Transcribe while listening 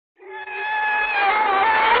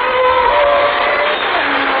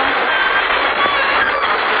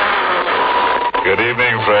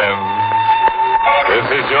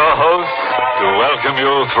is your host to welcome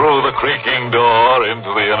you through the creaking door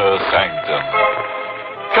into the inner sanctum.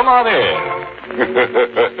 Come on in.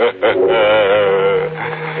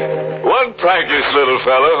 One prankish little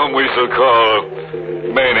fellow, whom we shall call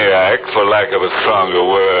Maniac, for lack of a stronger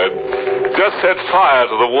word, just set fire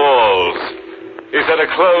to the walls. He said a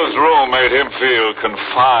closed room made him feel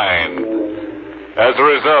confined. As a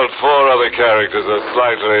result, 4 other characters are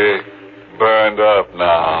slightly burned up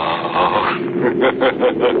now.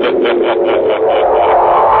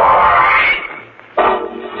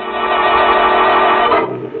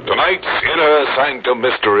 Tonight's Inner Sanctum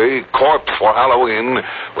Mystery, Corpse for Halloween,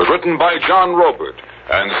 was written by John Robert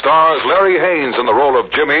and stars Larry Haynes in the role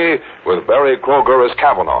of Jimmy with Barry Kroger as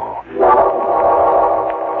Kavanaugh.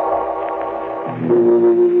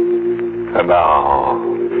 And now,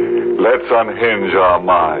 let's unhinge our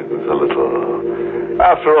minds a little.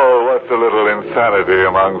 After all, what's a little insanity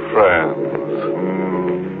among friends?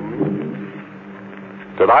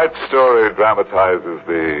 Tonight's story dramatizes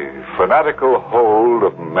the fanatical hold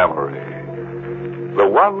of memory. The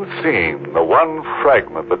one scene, the one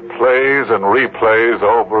fragment that plays and replays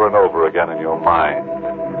over and over again in your mind.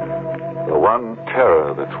 The one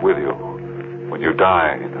terror that's with you when you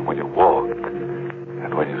dine and when you walk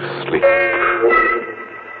and when you sleep.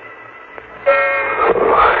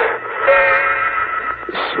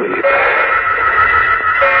 Sleep.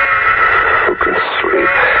 Who can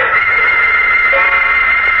sleep?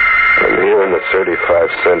 I'm here in the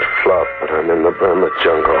 35-cent flop, but I'm in the Burma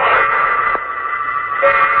jungle.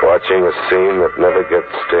 Watching a scene that never gets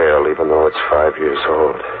stale, even though it's 5 years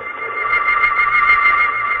old.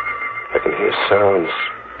 I can hear sounds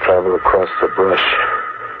travel across the brush.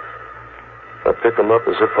 I pick them up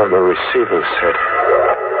as if I'm a receiving set.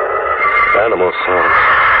 Animal sounds.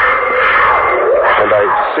 And I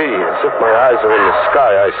see, as if my eyes are in the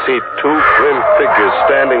sky, I see 2 grim figures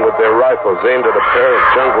standing with their rifles aimed at a pair of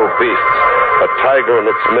jungle beasts. A tiger and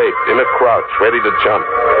its mate in a crouch, ready to jump.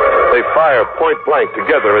 They fire point blank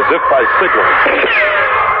together as if by signal.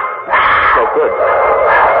 No good.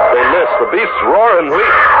 They miss. The beasts roar and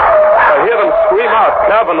leap. I hear them scream out,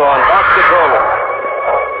 Kavanaugh and Dr. Dolan.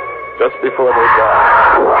 Just before they die.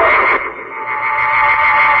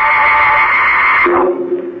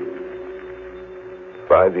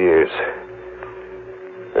 5 years.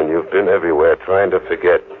 And you've been everywhere trying to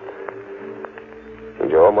forget.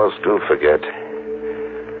 And you almost do forget.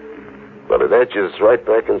 But it edges right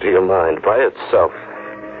back into your mind by itself.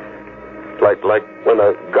 Like when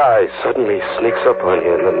a guy suddenly sneaks up on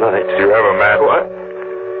you in the night. Do you have a match? What?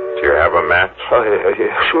 Do you have a match? Oh,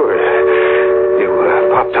 yeah, sure. You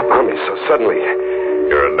popped up on me so suddenly.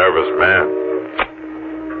 You're a nervous man.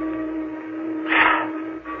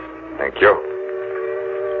 Thank you.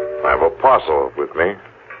 I have a parcel with me.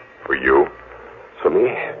 For you. For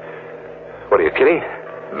me? What, are you kidding?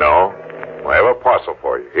 No. I have a parcel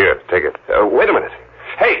for you. Here, take it. Wait a minute.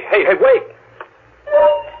 Hey, wait!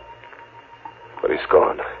 But he's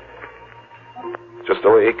gone. Just the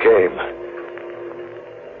way he came.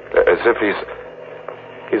 As if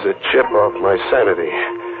he's a chip off my sanity.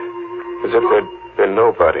 As if there'd been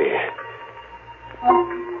nobody.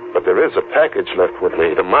 But there is a package left with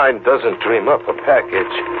me. The mind doesn't dream up a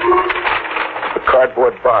package. A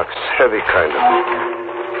cardboard box, heavy kind of.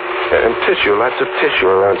 And tissue, lots of tissue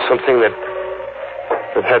around something that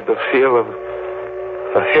had the feel of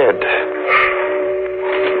a head.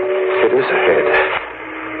 It is a head.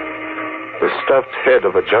 The stuffed head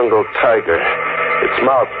of a jungle tiger. Its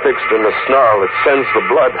mouth fixed in a snarl that sends the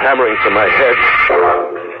blood hammering to my head.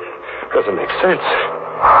 Doesn't make sense.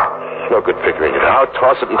 No good figuring it out.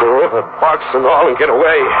 Toss it into the river, box and all, and get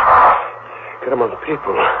away. Get among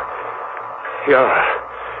people.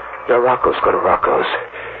 Yeah, Rocco's. Go to Rocco's.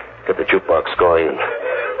 Get the jukebox going and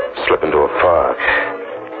slip into a fog.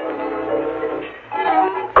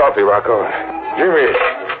 Coffee, Rocco. Jimmy,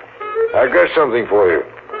 I got something for you.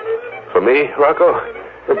 For me, Rocco?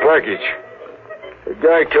 A package. The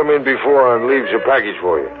guy come in before and leaves a package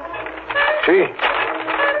for you. See?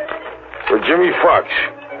 For Jimmy Fox.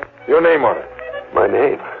 Your name on it. My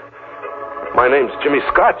name? My name's Jimmy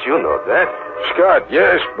Scott. You know that. Scott,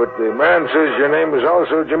 yes, but the man says your name is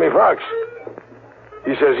also Jimmy Fox.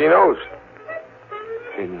 He says he knows.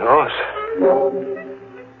 He knows?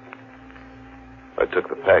 I took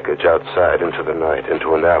the package outside into the night,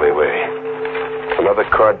 into an alleyway. Another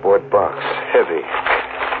cardboard box, heavy.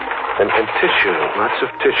 And tissue, lots of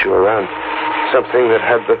tissue around something that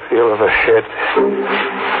had the feel of a head.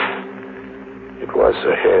 It was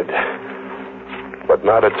a head, but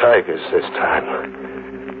not a tiger's this time.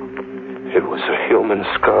 It was a human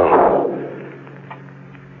skull.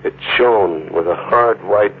 It shone with a hard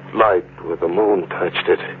white light where the moon touched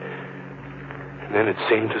it. And then it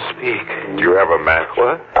seemed to speak. Do you have a match?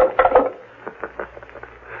 What?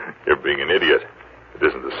 You're being an idiot. It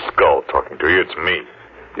isn't the skull talking to you, it's me.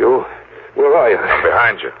 You? Where are you? I'm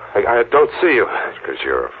behind you. I don't see you. It's because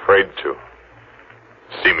you're afraid to.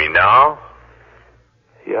 See me now?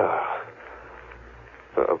 Yeah.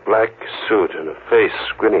 A black suit and a face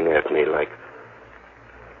grinning at me like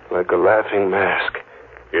a laughing mask.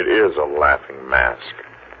 It is a laughing mask.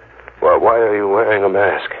 Well, why are you wearing a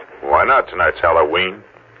mask? Why not? Tonight's Halloween.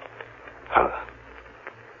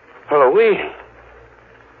 Halloween?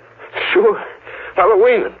 Sure.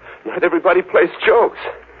 Halloween. Not everybody plays jokes.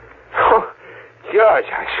 Oh, gosh,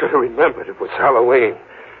 I should have remembered it was Halloween.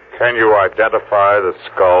 Can you identify the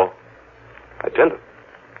skull?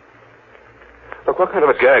 Look, what kind of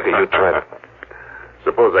a gag are you trying to...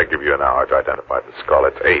 Suppose I give you an hour to identify the skull.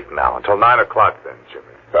 It's 8 now. Until 9 o'clock then, Jimmy.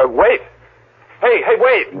 Wait! Hey,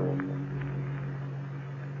 wait!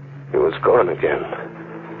 He was gone again.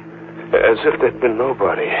 As if there'd been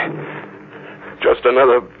nobody. Just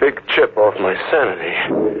another big chip off my sanity.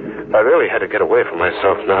 I really had to get away from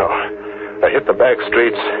myself now. I hit the back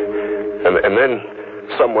streets, and then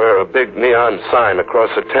somewhere a big neon sign across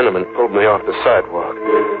a tenement pulled me off the sidewalk.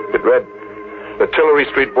 It read, the Tillery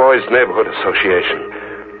Street Boys Neighborhood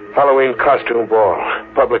Association. Halloween costume ball.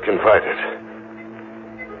 Public invited.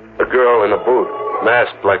 A girl in a booth,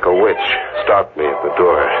 masked like a witch, stopped me at the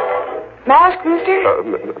door. Mask, mister?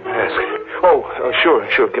 Mask. Oh,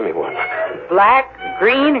 sure. Give me one. Black,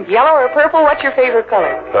 green, yellow, or purple? What's your favorite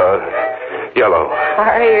color? Yellow. All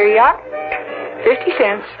right, here you are. 50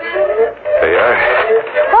 cents. There you are.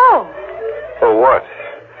 Oh, Oh, what?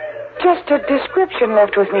 just a description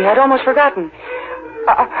left with me. I'd almost forgotten.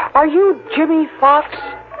 Are you Jimmy Fox?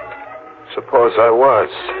 Suppose I was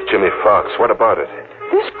Jimmy Fox. What about it?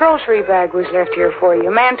 This grocery bag was left here for you.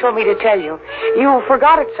 A man told me to tell you. You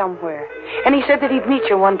forgot it somewhere. And he said that he'd meet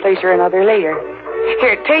you one place or another later.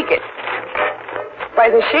 Here, take it. By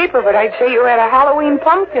the shape of it, I'd say you had a Halloween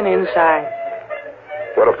pumpkin inside.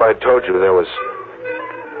 What if I told you there was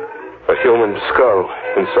a human skull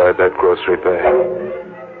inside that grocery bag?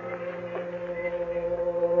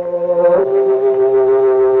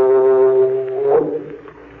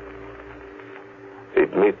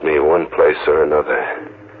 He'd meet me one place or another.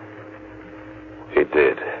 He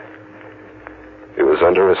did. He was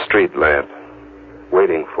under a street lamp,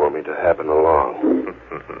 waiting for me to happen along.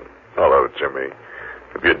 Hello, Jimmy.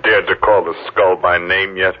 Have you dared to call the skull by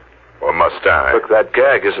name yet? Or must I? Look, that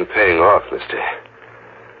gag isn't paying off, mister.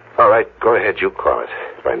 All right, go ahead, you call it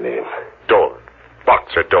by name. Dolan.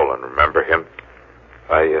 Boxer Dolan, remember him?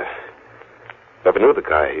 I never knew the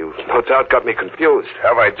guy. You no doubt got me confused.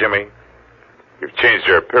 Have I, Jimmy? You've changed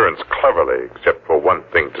your appearance cleverly, except for one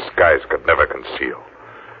thing disguise could never conceal.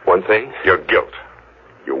 One thing? Your guilt.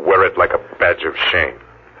 You wear it like a badge of shame.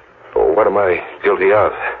 Oh, what am I guilty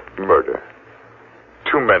of? Murder.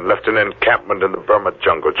 2 men left an encampment in the Burma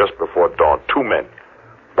jungle just before dawn. 2 men.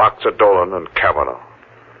 Boxer Dolan and Kavanaugh.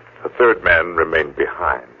 The 3rd man remained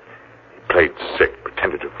behind. He played sick,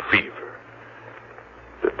 pretended to have fever.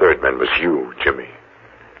 The 3rd man was you, Jimmy.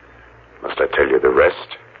 Must I tell you the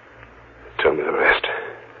rest? Tell me the rest.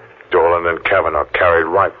 Dolan and Kavanaugh carried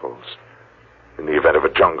rifles in the event of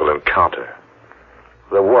a jungle encounter.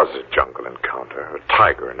 There was a jungle encounter, a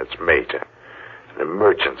tiger and its mate. An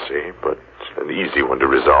emergency, but an easy one to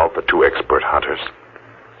resolve for 2 expert hunters.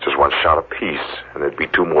 Just 1 shot apiece, and there'd be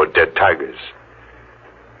 2 more dead tigers.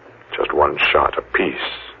 Just 1 shot apiece.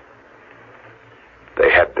 They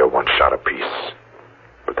had their 1 shot apiece.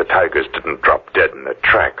 But the tigers didn't drop dead in their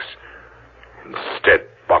tracks. Instead,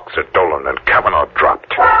 Boxer Dolan and Kavanaugh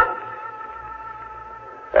dropped.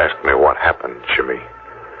 Ask me what happened, Jimmy.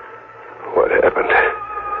 What happened?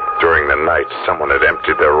 During the night, someone had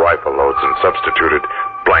emptied their rifle loads and substituted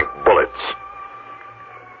blank bullets.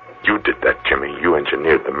 You did that, Jimmy. You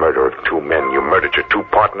engineered the murder of 2 men. You murdered your 2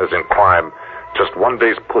 partners in crime. Just 1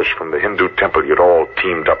 day's push from the Hindu temple you'd all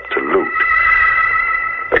teamed up to loot.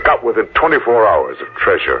 They got within 24 hours of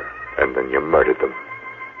treasure, and then you murdered them.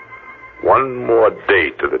 1 more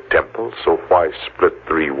day to the temple, so why split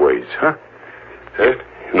 3 ways, huh? You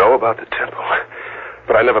know about the temple.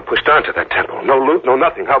 But I never pushed on to that temple. No loot, no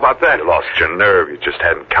nothing. How about that? You lost your nerve. You just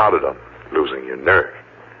hadn't counted on losing your nerve.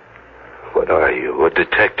 What are you, a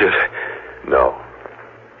detective? No.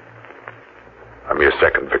 I'm your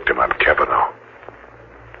 2nd victim. I'm Kavanaugh.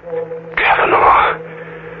 Kavanaugh?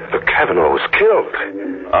 The Kavanaugh was killed.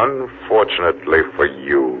 Unfortunately for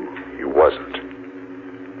you, he wasn't.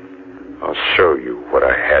 I'll show you what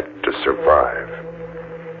I had to survive.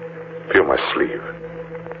 Feel my sleeve.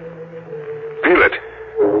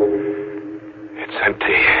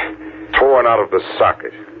 the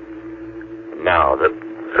socket. Now the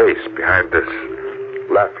face behind this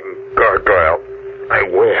laughing gargoyle I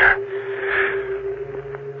wear.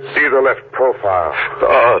 See the left profile.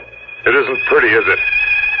 Oh, it isn't pretty, is it?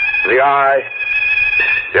 The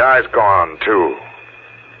eye's gone, too.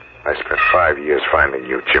 I spent 5 years finding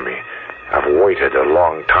you, Jimmy. I've waited a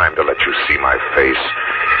long time to let you see my face.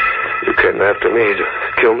 You came after me to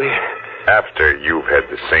kill me? After you've had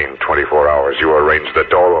the same 24 hours you arranged that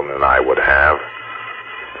Dolan and I would have.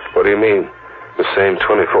 What do you mean, the same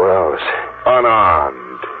 24 hours?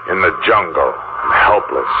 Unarmed, in the jungle, and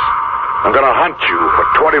helpless. I'm going to hunt you for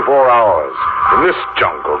 24 hours. In this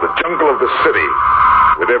jungle, the jungle of the city,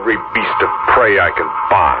 with every beast of prey I can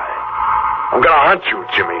buy. I'm going to hunt you,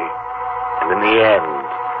 Jimmy. And in the end,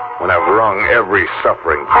 when I've wrung every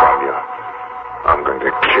suffering from you, I'm going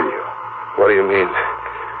to kill you. What do you mean?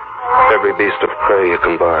 Every beast of prey you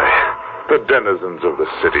can buy. The denizens of the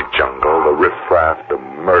city jungle, the riffraff, the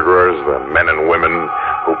murderers, the men and women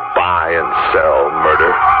who buy and sell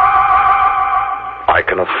murder. I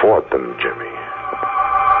can afford them, Jimmy.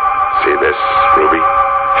 See this, Ruby?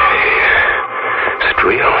 Is it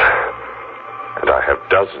real? And I have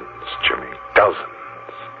dozens, Jimmy, dozens.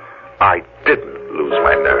 I didn't lose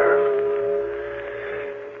my nerve.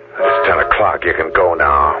 It's 10 o'clock. You can go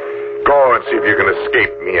now. Go and see if you can escape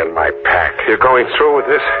me and my pack. You're going through with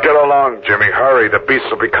this? Get along, Jimmy. Hurry. The beasts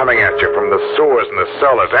will be coming at you from the sewers and the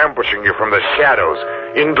cellars, ambushing you from the shadows,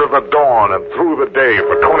 into the dawn and through the day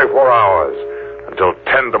for 24 hours, until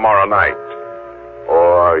 10 tomorrow night.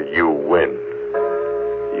 Or you win.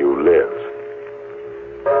 You live.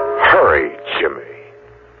 Hurry, Jimmy.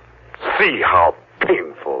 See how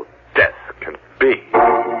painful death can be.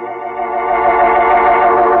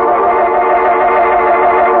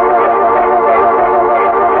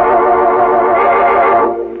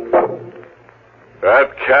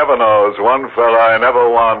 That Kavanaugh's one fella I never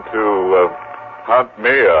want to hunt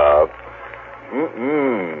me up.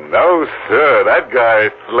 No, sir. That guy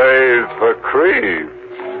slays for creeps.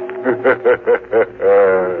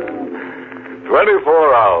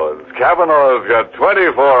 24 hours. Kavanaugh's got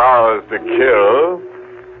 24 hours to kill,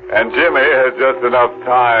 and Jimmy has just enough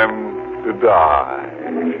time to die.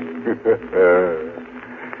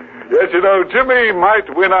 Yes, you know, Jimmy might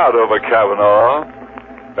win out over Kavanaugh,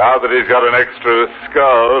 now that he's got an extra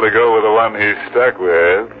skull to go with the one he's stuck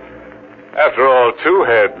with. After all, 2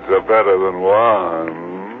 heads are better than one.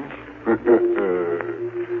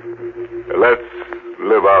 Let's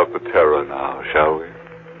live out the terror now, shall we?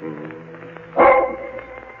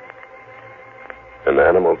 An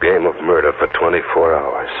animal game of murder for 24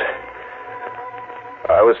 hours.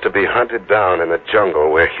 I was to be hunted down in a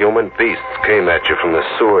jungle where human beasts came at you from the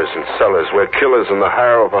sewers and cellars, where killers in the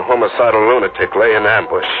hire of a homicidal lunatic lay in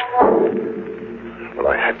ambush. Well,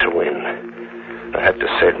 I had to win. I had to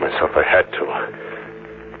save myself. I had to.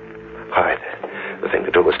 Hide. The thing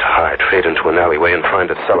to do was to hide, fade into an alleyway and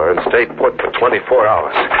find a cellar and stay put for 24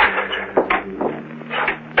 hours.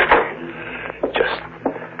 Just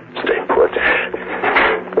stay put.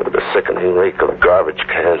 With the sickening reek of garbage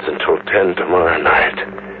cans until 10 tomorrow night.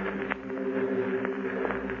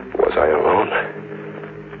 Was I alone?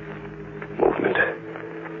 Movement.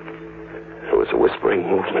 There was a whispering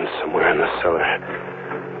movement somewhere in the cellar.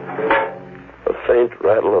 A faint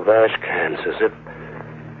rattle of ash cans, as if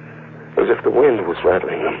the wind was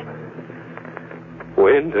rattling them.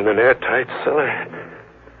 Wind in an airtight cellar.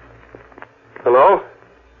 Hello?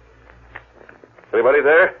 Anybody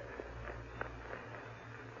there?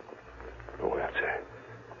 No answer.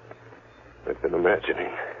 I've been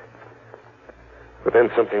imagining. But then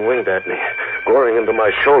something winged at me, goring into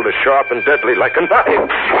my shoulder, sharp and deadly, like a knife.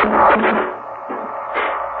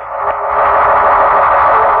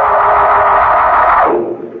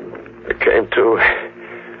 I came to,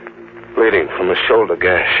 bleeding from a shoulder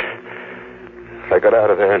gash. I got out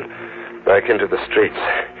of there and back into the streets,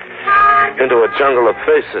 into a jungle of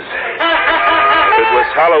faces. It was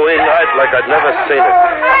Halloween night like I'd never seen it.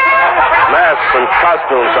 Masks and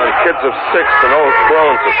costumes on kids of 6 and old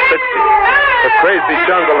crones of 60. A crazy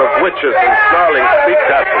jungle of witches and snarling speak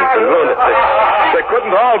captains and lunatics. They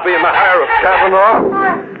couldn't all be in the hire of Kavanaugh.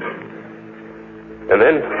 And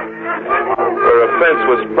then, where a fence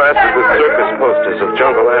was plastered with circus posters of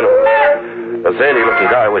jungle animals, a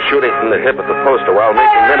zany-looking guy was shooting from the hip at the poster while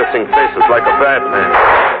making menacing faces like a bad man.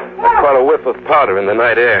 I caught a whiff of powder in the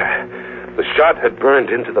night air. The shot had burned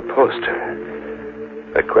into the poster.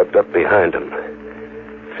 I crept up behind him,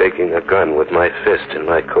 faking a gun with my fist in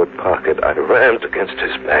my coat pocket, I rammed against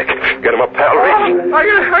his back. Get him up, pal. Reach.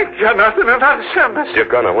 I got nothing in that sentence. Your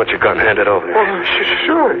gun. I want your gun. Hand it over. Oh,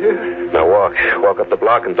 sure. Yeah. Now walk. Walk up the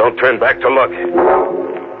block and don't turn back to look.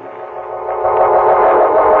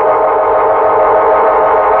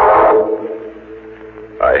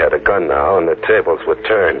 I had a gun now, and the tables were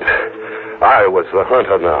turned. I was the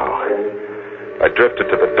hunter now. I drifted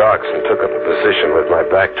to the docks and took up a position with my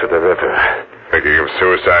back to the river. Thinking of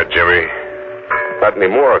suicide, Jimmy? Not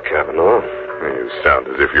anymore, Cavanaugh. You sound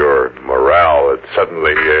as if your morale had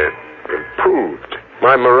suddenly improved.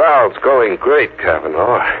 My morale's going great,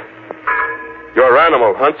 Cavanaugh. Your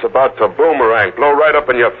animal hunt's about to boomerang, blow right up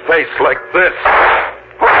in your face like this.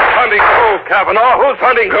 Who's hunting who, Cavanaugh? Who's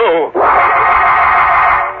hunting who?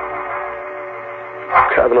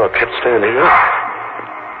 Cavanaugh kept standing up.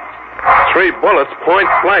 3 bullets, point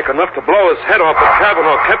blank, enough to blow his head off, but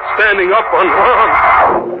Cavanaugh kept standing up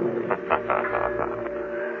unharmed.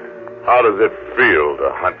 How does it feel to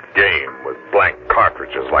hunt game with blank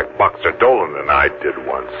cartridges like Boxer Dolan and I did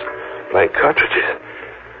once? Blank cartridges?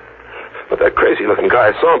 But that crazy-looking guy,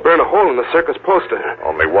 I saw him burn a hole in the circus poster.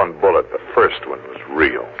 Only 1 bullet. The first one was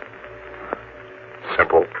real.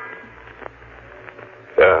 Simple?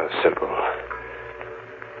 Yeah, simple.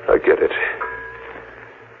 I get it.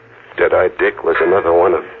 Dead-Eye Dick was another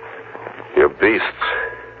one of your beasts.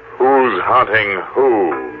 Who's hunting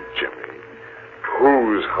who, Jimmy?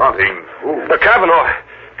 Who's hunting who? Cavanaugh!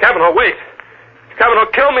 Cavanaugh, wait! Cavanaugh,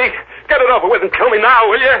 kill me! Get it over with and kill me now,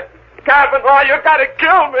 will you? Cavanaugh, you gotta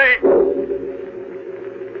kill me!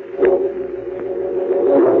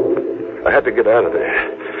 I had to get out of there.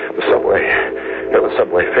 The subway. Get the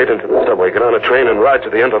subway. Fade into the subway. Get on a train and ride to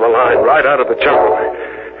the end of the line. Ride out of the jungle.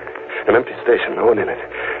 An empty station. No one in it.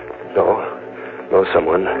 No,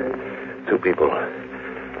 someone. 2 people.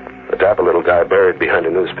 A dapper little guy buried behind a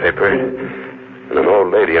newspaper, and an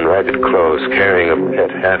old lady in ragged clothes carrying a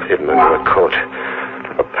pet half hidden under a coat.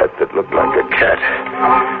 A pet that looked like a cat.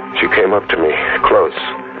 She came up to me, close,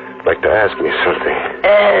 like to ask me something.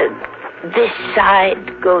 This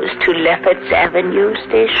side goes to Lefferts Avenue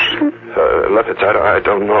Station? Lefferts, I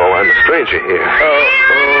don't know. I'm a stranger here.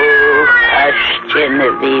 Oh, hush,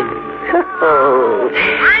 Genevieve. Oh,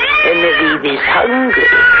 Genevieve is hungry.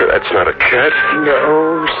 That's not a cat.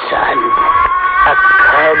 No, son. A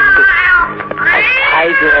cub. A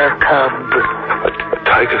tiger cub. A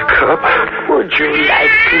tiger cub? Would you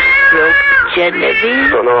like to stroke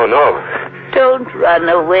Genevieve? Oh, no. Don't run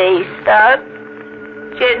away, son.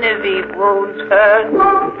 Genevieve won't hurt.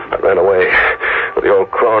 I ran away with the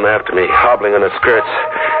old crone after me, hobbling in her skirts,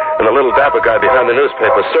 and the little dapper guy behind the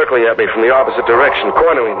newspaper circling at me from the opposite direction,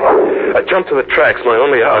 cornering me. I jumped to the tracks, my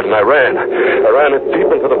only out, and I ran. I ran it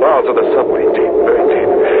deep into the bowels of the subway, deep, very deep,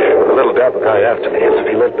 with the little dapper guy after me, as if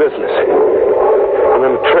he meant business. And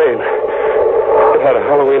then the train. It had a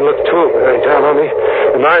Halloween look, too, bearing down on me,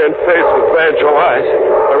 an iron face with banjo eyes.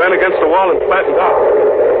 I ran against the wall and flattened out.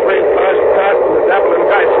 The train flashed past, and the dapper little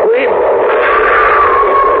guy screamed.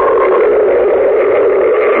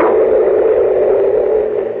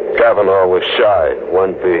 Cavanaugh was shy,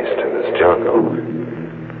 one beast in his jungle.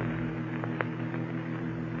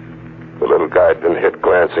 The little guy had been hit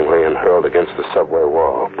glancingly and hurled against the subway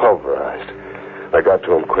wall, pulverized. I got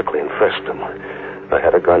to him quickly and frisked him. I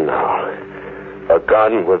had a gun now. A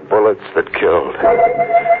gun with bullets that killed.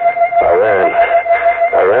 I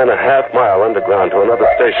ran a half-mile underground to another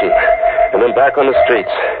station, and then back on the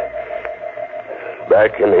streets.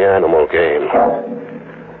 Back in the animal game.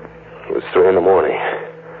 It was 3 a.m.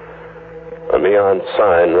 A neon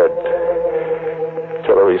sign read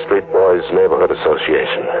Tillery Street Boys Neighborhood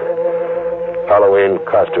Association. Halloween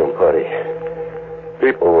costume party.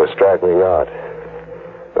 People were straggling out.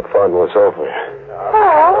 The fun was over.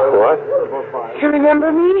 Oh. What? You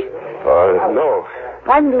remember me? No.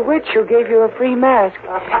 I'm the witch who gave you a free mask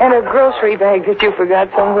and a grocery bag that you forgot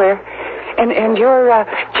somewhere. And you're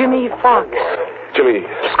Jimmy Fox. Jimmy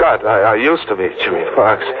Scott. I used to be Jimmy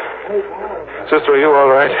Fox. Sister, are you all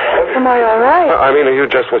right? Am I all right? I mean, are you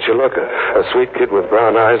just what you look? A sweet kid with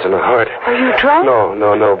brown eyes and a heart. Are you drunk? No,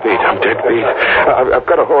 beat. I'm dead beat. I've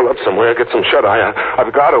got to hole up somewhere, get some shut-eye.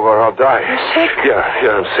 I've got to or I'll die. You're sick? Yeah,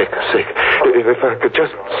 I'm sick. If I could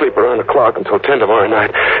just sleep around the clock until 10 tomorrow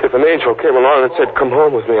night. If an angel came along and said, come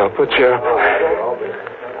home with me, I'll put you up.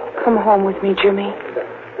 Come home with me, Jimmy.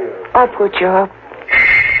 I'll put you up.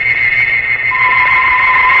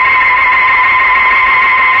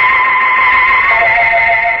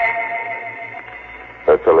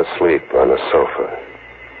 I fell asleep on the sofa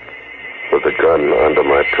with the gun under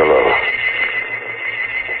my pillow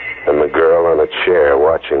and the girl on a chair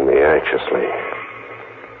watching me anxiously.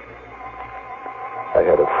 I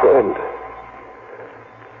had a friend.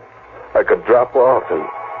 I could drop off and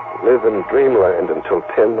live in dreamland until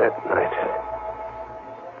 10 that night.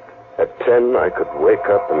 At 10, I could wake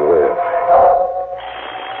up and live.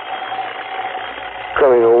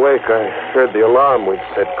 Coming awake, I heard the alarm we'd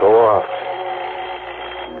set go off.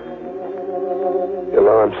 The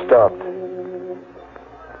alarm stopped.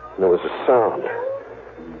 And there was a sound.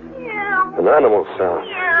 An animal sound.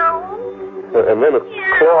 And then a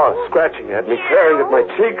claw scratching at me, tearing at my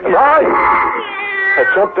cheek, and I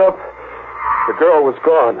jumped up. The girl was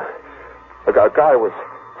gone. A guy was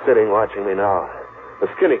sitting watching me now. A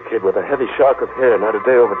skinny kid with a heavy shock of hair, not a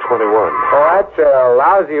day over 21. Oh, that's a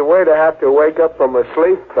lousy way to have to wake up from a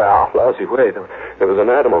sleep, pal. Lousy way. There was an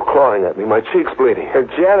animal clawing at me. My cheek's bleeding.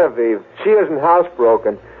 Genevieve, she isn't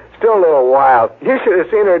housebroken. Still a little wild. You should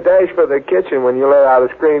have seen her dash for the kitchen when you let out a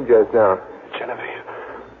scream just now. Genevieve.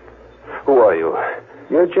 Who are you?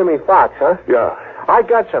 You're Jimmy Fox, huh? Yeah. I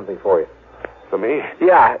got something for you. For me?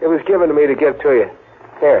 Yeah, it was given to me to give to you.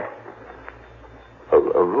 Here. A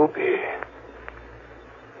ruby.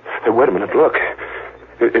 Hey, wait a minute, look.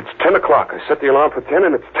 It's 10 o'clock. I set the alarm for 10,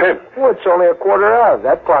 and it's 10. Well, it's only a quarter of.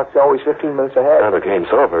 That clock's always 15 minutes ahead. Now the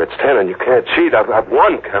game's over. It's 10, and you can't cheat. I've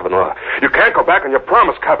won, Kavanaugh. You can't go back on your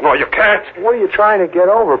promise, Kavanaugh. You can't. What are you trying to get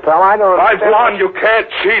over, pal? I don't understand. I've won. You can't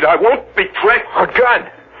cheat. I won't be tricked. A gun.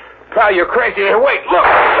 Pal, you're crazy. Here, wait, look.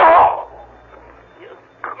 Oh! You're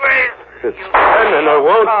crazy. It's 10, and I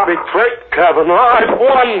won't be tricked, Kavanaugh. I've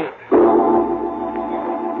won.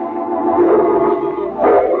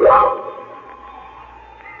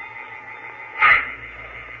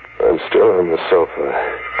 I'm still on the sofa.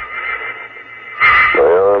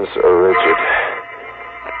 My arms are rigid,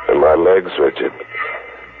 and my legs rigid.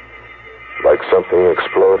 Like something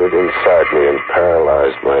exploded inside me and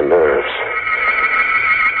paralyzed my nerves.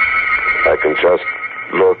 I can just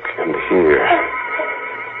look and hear.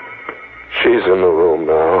 She's in the room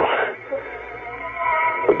now.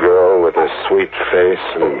 A girl with a sweet face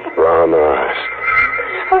and brown eyes.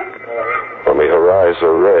 Only her eyes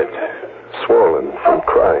are red, swollen from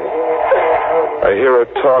crying. I hear her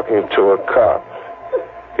talking to a cop.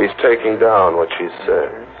 He's taking down what she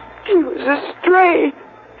said. He was a stray.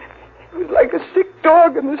 He was like a sick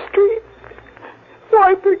dog in the street. So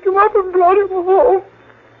I picked him up and brought him home.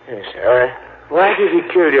 Yes, why did he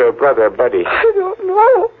kill your brother, Buddy? I don't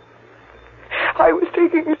know. I was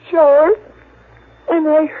taking a shower, and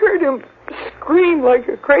I heard him scream like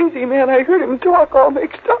a crazy man. I heard him talk all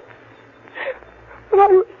mixed up. But I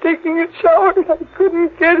was taking a shower, and I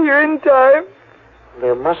couldn't get here in time.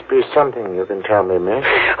 There must be something you can tell me, miss.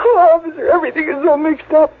 Oh, officer, everything is all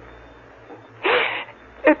mixed up.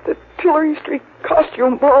 At the Tillery Street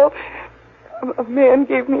costume ball, a man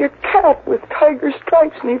gave me a cat with tiger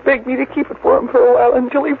stripes, and he begged me to keep it for him for a while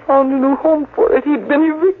until he found a new home for it. He'd been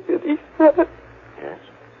evicted, he said. Yes?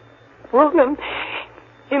 Well, then,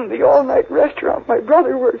 in the all-night restaurant my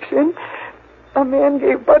brother works in, a man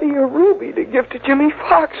gave Buddy a ruby to give to Jimmy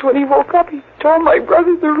Fox. When he woke up, he told my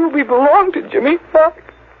brother the ruby belonged to Jimmy Fox.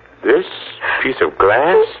 This piece of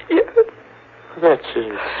glass? Yes. That's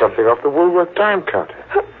something off the Woolworth time counter.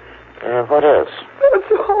 What else?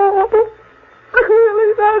 That's all.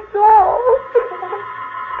 Really, that's all.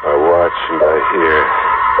 I watch and I hear.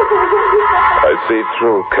 I see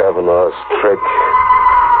through Kavanaugh's trick.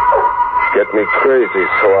 Get me crazy,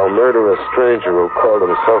 so I'll murder a stranger who called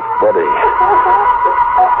himself Buddy.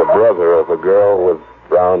 The brother of a girl with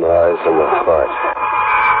brown eyes and a heart.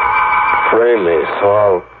 Frame me, so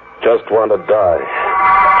I'll just want to die.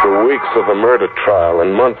 Through weeks of a murder trial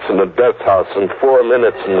and months in the death house and 4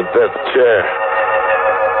 minutes in the death chair.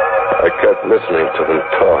 I kept listening to them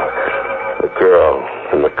talk. The girl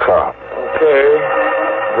and the cop. Okay.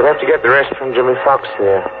 We'll have to get the rest from Jimmy Fox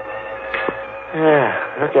there. Yeah,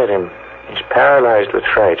 look at him. He's paralyzed with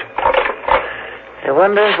fright. I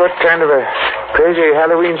wonder what kind of a crazy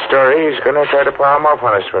Halloween story he's going to try to palm off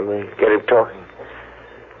on us when we get him talking.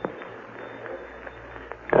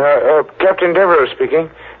 Captain Devereux speaking.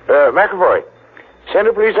 McAvoy, send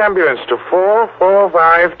a police ambulance to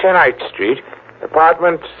 445 10th Street,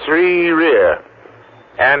 apartment 3 rear.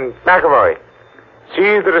 And McAvoy,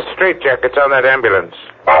 see that a straitjacket's on that ambulance.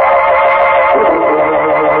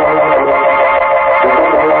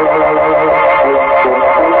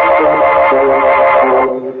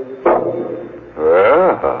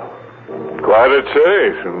 Well, quite a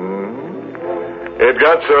chase. It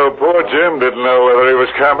got so poor Jim didn't know whether he was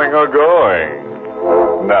coming or going.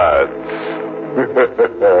 Nuts.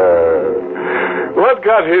 What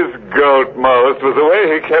got his goat most was the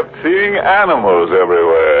way he kept seeing animals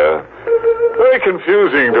everywhere. Very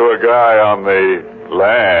confusing to a guy on the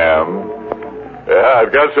lam. Yeah, I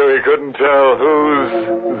guess so he couldn't tell who's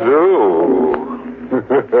Zoo.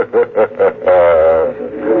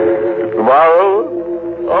 Tomorrow?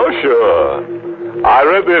 Oh, sure. I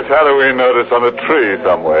read this Halloween notice on a tree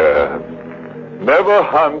somewhere. Never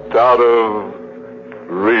hunt out of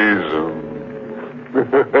reason.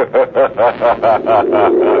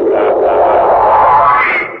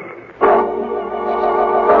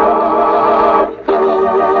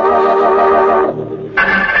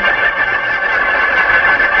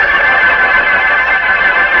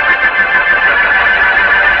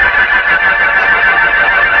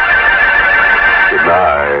 Good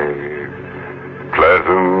night.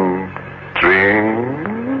 Pleasant dreams.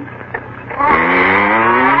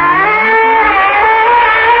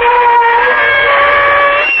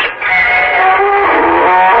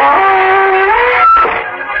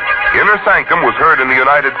 Inner Sanctum was heard in the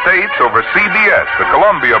United States over CBS, the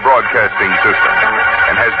Columbia Broadcasting System,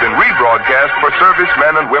 and has been rebroadcast for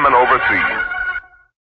servicemen and women overseas.